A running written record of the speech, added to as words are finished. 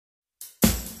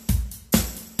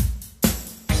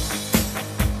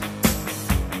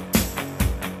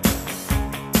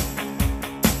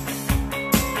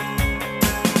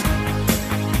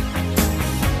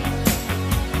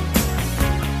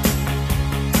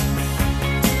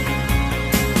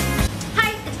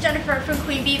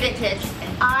Be vintage,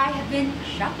 and I have been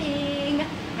shopping.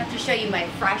 I have to show you my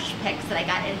fresh picks that I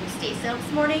got in the estate sale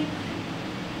this morning.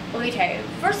 Let me tell you,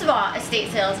 first of all,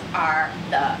 estate sales are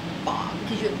the bomb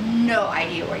because you have no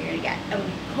idea what you're gonna get. And when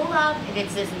you pull up and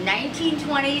it's this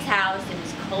 1920s house and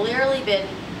it's clearly been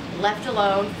left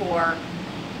alone for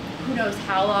who knows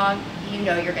how long, you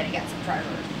know you're gonna get some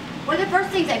treasures. One of the first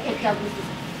things I picked up was this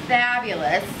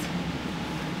fabulous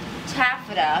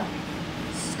taffeta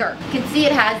skirt. You can see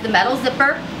it has the metal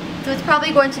zipper, so it's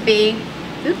probably going to be,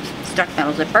 oops, stuck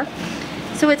metal zipper.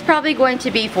 So it's probably going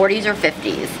to be 40s or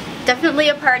 50s. Definitely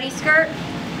a party skirt.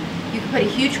 You can put a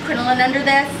huge crinoline under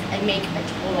this and make a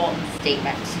total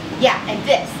statement. Yeah, and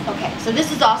this, okay, so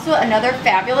this is also another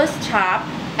fabulous top.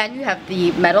 And you have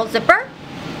the metal zipper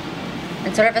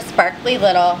and sort of a sparkly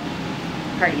little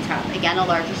party top. Again, a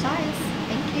larger size.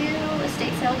 Thank you,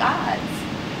 estate sale gods.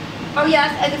 Oh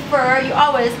yes, and the fur, you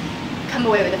always come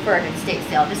away with a fur at estate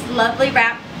sale. This lovely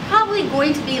wrap, probably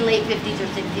going to be late 50s or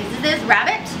 60s. It is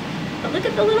rabbit, but look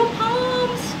at the little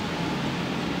palms.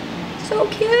 So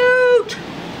cute.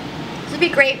 This would be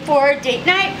great for date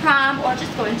night, prom, or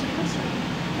just going to the grocery.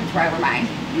 That's where I wear mine.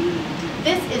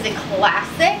 This is a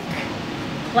classic.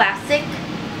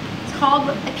 It's called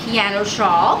a piano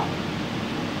shawl.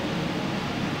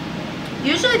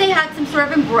 Usually they had some sort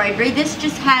of embroidery. This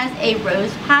just has a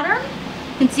rose pattern.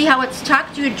 You can see how it's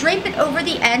tucked. You would drape it over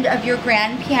the end of your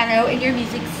grand piano in your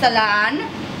music salon.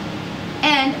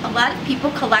 And a lot of people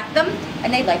collect them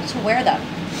and they like to wear them.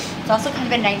 It's also kind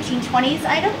of a 1920s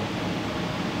item.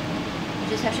 You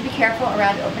just have to be careful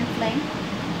around open flame.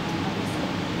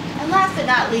 And last but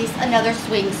not least, another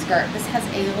swing skirt. This has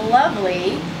a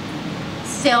lovely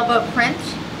sailboat print.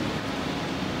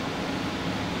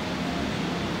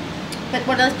 Put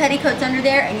one of those petticoats under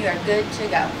there and you are good to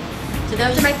go. So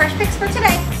those are my fresh picks for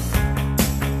today.